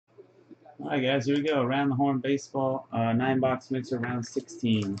Alright guys, here we go. Around the Horn Baseball, 9-box mixer, round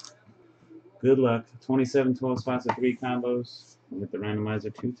 16. Good luck. 27 12 spots of 3 combos. We'll hit the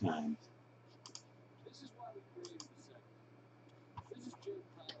randomizer 2 times.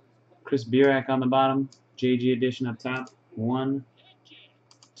 Chris Burak on the bottom. JG edition up top. 1,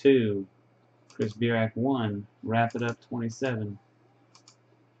 2. Chris Burak 1. Wrap it up 27.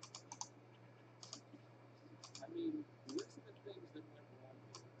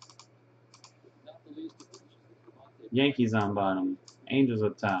 Yankees on bottom. Angels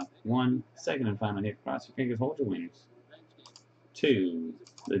up top. 1. Second and final hit. Cross your fingers. Hold your winners. 2.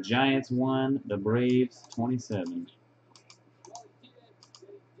 The Giants 1. The Braves 27.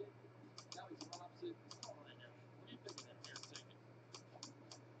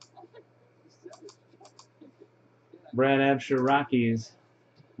 Brad Absher Rockies.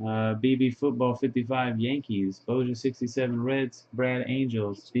 BB Football 55 Yankees. Boja 67 Reds. Brad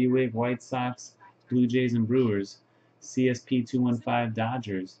Angels. B-Wig White Sox. Blue Jays and Brewers. CSP 215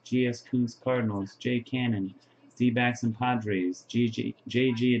 Dodgers. GS Coons Cardinals. Jay Cannon. D-Backs and Padres.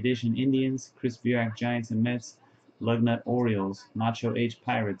 JG Edition Indians. Chris Burak Giants and Mets. Lugnut Orioles. Macho H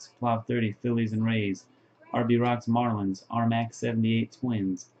Pirates. Plov 30 Phillies and Rays. RB Rocks Marlins. RMAC 78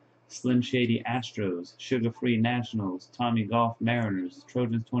 Twins. Slim Shady Astros, Sugar Free Nationals, Tommy Golf Mariners,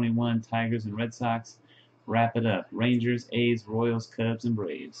 Trojans 21, Tigers and Red Sox. Wrap it up. Rangers, A's, Royals, Cubs, and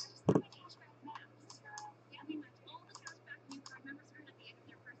Braves.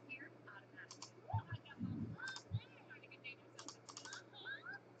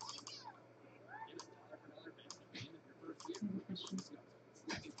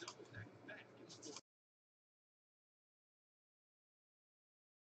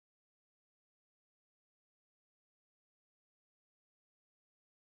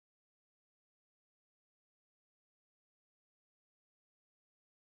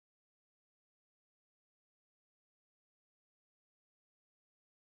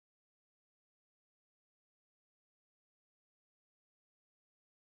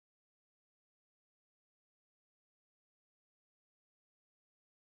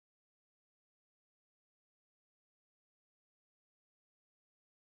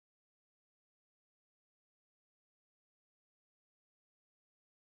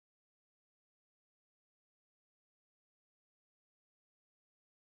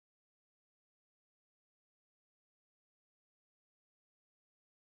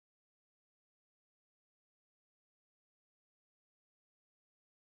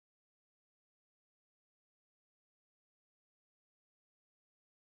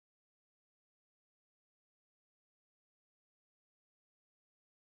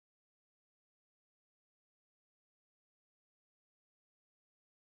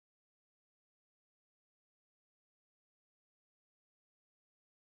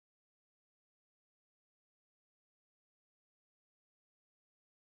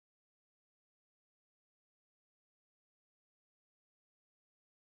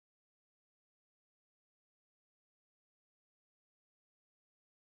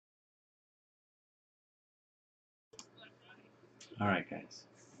 All right, guys.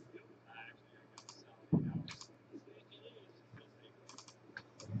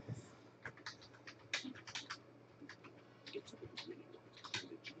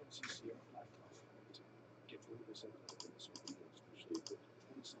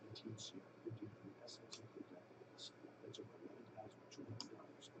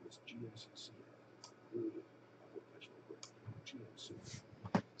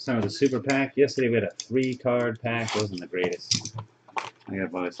 Start with the super pack. Yesterday we had a 3-card pack. Wasn't the greatest. Like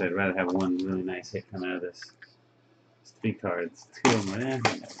I've always said, I'd rather have one really nice hit come out of this. It's 3 cards. 2 of them.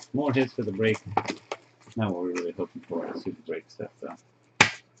 More hits for the break. Not what we're really hoping for. Super break stuff, though.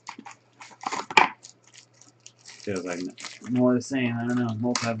 Feels like more of the same. I don't know.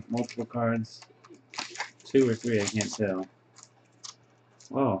 Multiple cards. 2 or 3, I can't tell.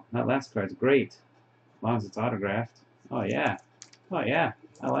 Oh, that last card's great. As long as it's autographed. Oh, yeah. Oh, yeah.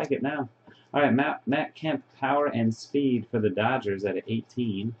 I like it now. All right, Matt Kemp, power and speed for the Dodgers at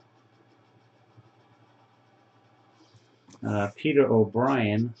 18. Peter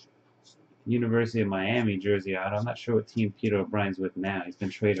O'Brien, University of Miami jersey auto. I'm not sure what team Peter O'Brien's with now. He's been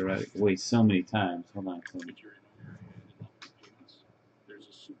traded away so many times. Hold on a second.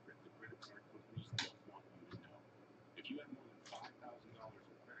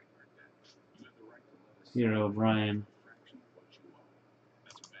 Peter O'Brien.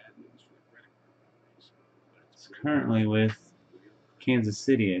 He's currently with Kansas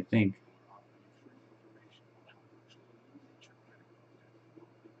City, I think.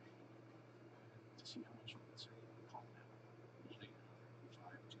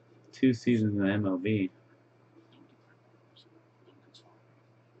 2 seasons in the MLB.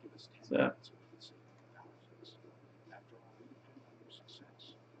 What's up?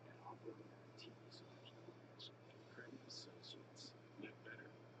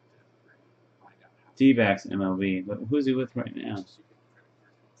 D-backs MLB. But who's he with right now?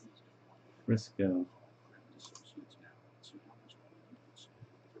 Frisco.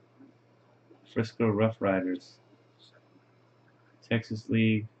 Frisco Rough Riders. Texas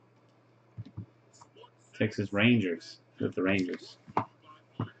League. Texas Rangers. With the Rangers.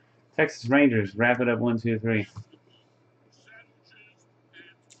 Texas Rangers. Wrap it up 1, 2, 3.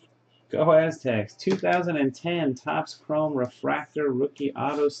 Go Aztecs. 2010 Topps Chrome Refractor Rookie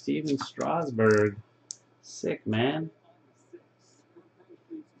Auto Steven Strasburg. Sick, man.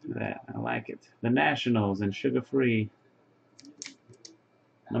 Look at that. I like it. The Nationals and Sugar Free.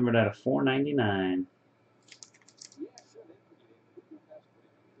 Numbered out of 499.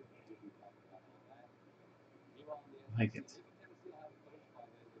 Like it.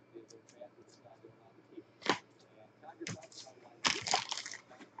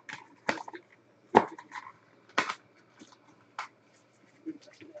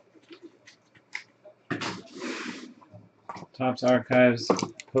 Topps Archives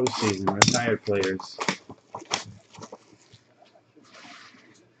postseason retired players.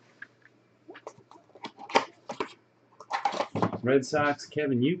 Red Sox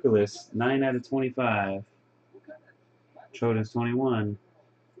Kevin Youkilis 9 out of 25. Choda's 21.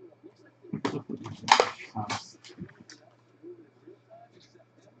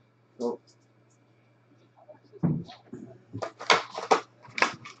 Oh.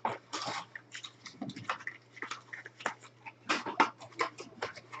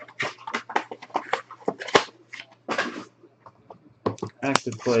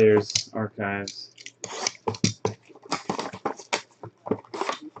 Active players archives.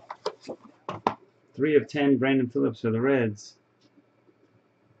 Three of 10 Brandon Phillips for the Reds.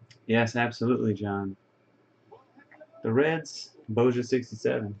 Yes, absolutely, John. The Reds, Boja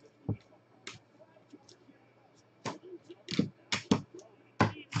 67.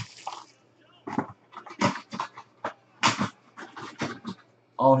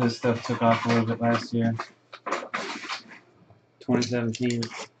 All his stuff took off a little bit last year. 2017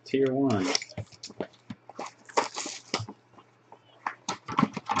 Tier 1.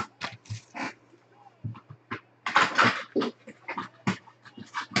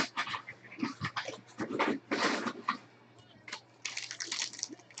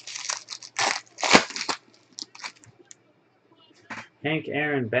 Hank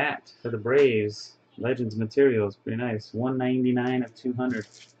Aaron bat for the Braves. Legends Materials, pretty nice. 199 of 200.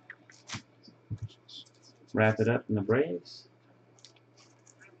 Wrap it up in the Braves.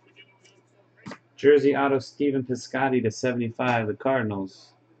 Jersey Auto Steven Piscotty to 75, the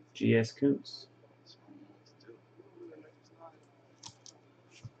Cardinals. G.S. Kuntz.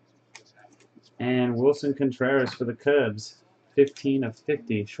 And Wilson Contreras for the Cubs. 15 of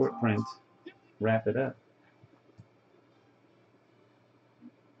 50, short print. Wrap it up.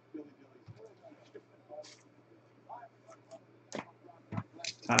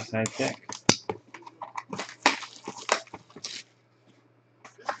 Topps High Tech.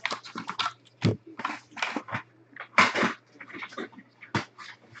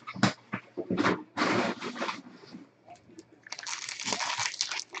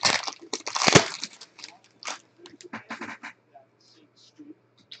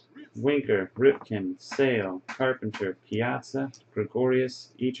 Winker, Ripken, Sale, Carpenter, Piazza,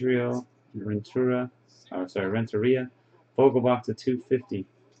 Gregorius, Idrio, Renteria, Vogelbach to 250.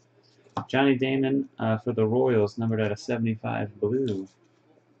 Johnny Damon for the Royals, numbered out of 75 blue.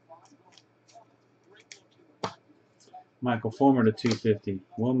 Michael Fulmer to 250.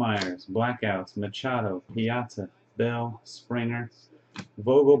 Will Myers, Blackouts, Machado, Piazza, Bell, Springer.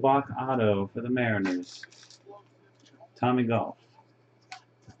 Vogelbach auto for the Mariners. Tommy Golf.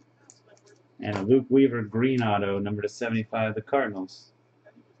 And a Luke Weaver green auto, number to 75, the Cardinals.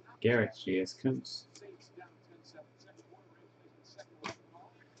 Garrett, G.S. Kuntz.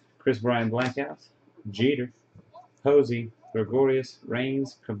 Chris Bryant Blackout. Jeter. Posey. Gregorius.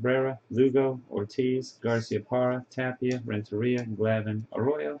 Raines. Cabrera. Lugo. Ortiz. Garcia Parra. Tapia. Renteria. Glavin.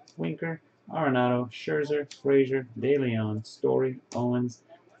 Arroyo. Winker. Arenado. Scherzer. Frazier. De Leon. Story. Owens.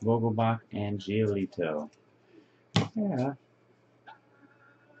 Vogelbach. And Giolito. Yeah.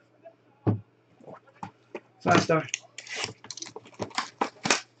 5-star.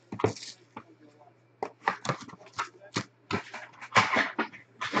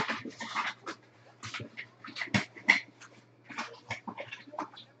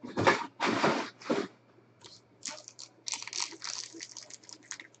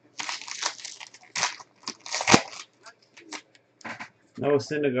 Noah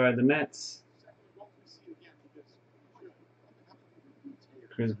Syndergaard, the Mets.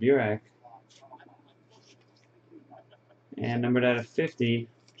 Chris Burak. And numbered out of 50,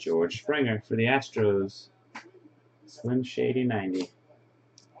 George Springer for the Astros. Slim Shady 90.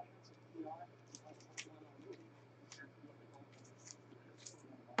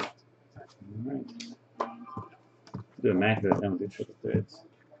 Alright. Do immaculate, don't do triple threads.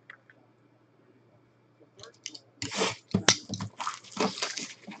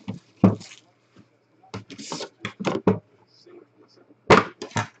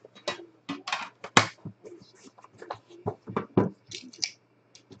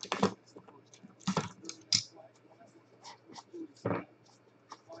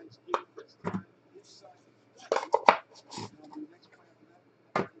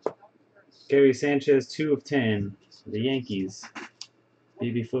 Gary Sanchez, 2 of 10. The Yankees.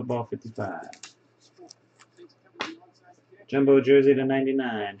 BB Football 55. Jumbo jersey to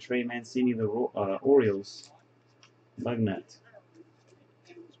 99. Trey Mancini, the Orioles. Lugnut.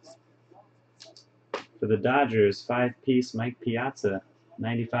 For the Dodgers, 5-piece Mike Piazza,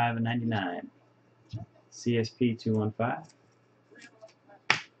 95 and 99. CSP 215.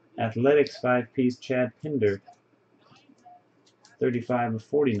 Athletics, 5-piece Chad Pinder, 35 of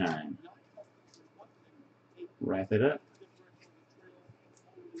 49. Wrap it up.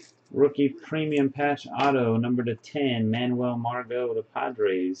 Rookie Premium Patch Auto, number to 10, Manuel Margot, the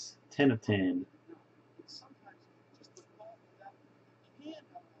Padres, 10 of 10.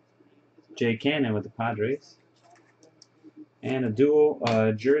 Jay Cannon with the Padres. And a dual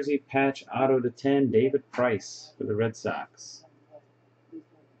jersey patch auto to 10, David Price for the Red Sox.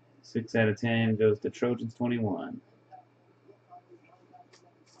 6 out of 10 goes to Trojans 21.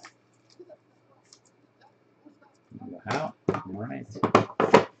 Wow. All right.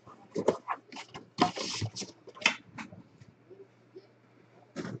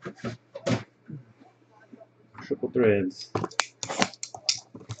 Triple threads.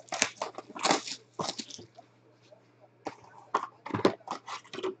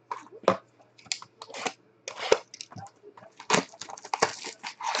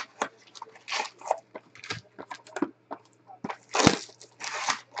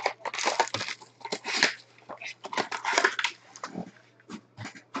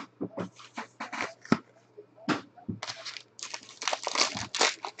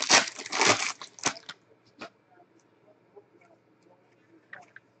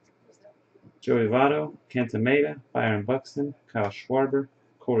 Joey Votto, Kenta Maeda, Byron Buxton, Kyle Schwarber,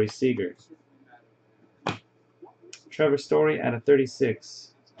 Corey Seager. Trevor Story out of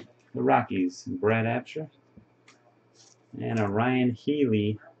 36. The Rockies, Brad Absher. And a Ryan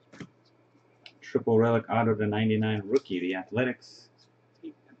Healy triple relic auto to 99 rookie, the Athletics.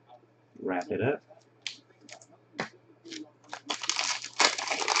 Wrap it up.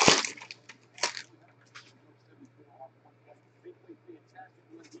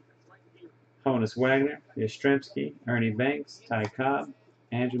 Honus Wagner, Yastrzemski, Ernie Banks, Ty Cobb,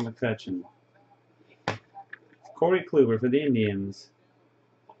 Andrew McCutchen. Corey Kluber for the Indians,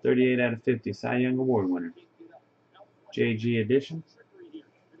 38 out of 50, Cy Young Award winner. JG edition.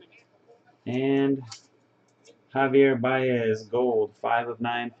 And Javier Baez, gold, 5 of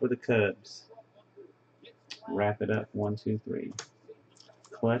 9 for the Cubs. Wrap it up, 1, 2, 3.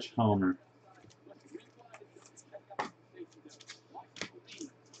 Clutch homer.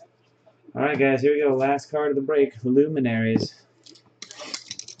 All right, guys, here we go. Last card of the break, Luminaries.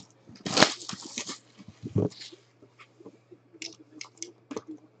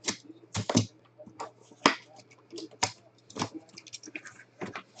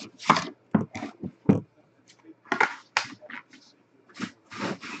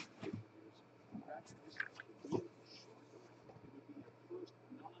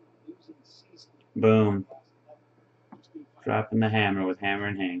 Boom. Dropping the hammer with Hammer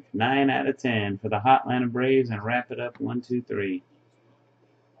and Hank. 9 out of 10 for the Hotlanta Braves, and wrap it up, 1, 2, 3.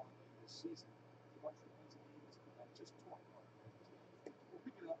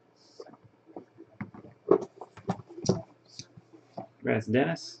 Congrats,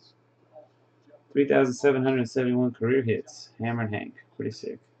 Dennis. 3,771 career hits. Hammer and Hank. Pretty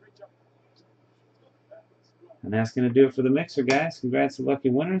sick. And that's going to do it for the mixer, guys. Congrats to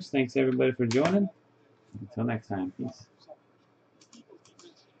lucky winners. Thanks, everybody, for joining. Until next time. Peace.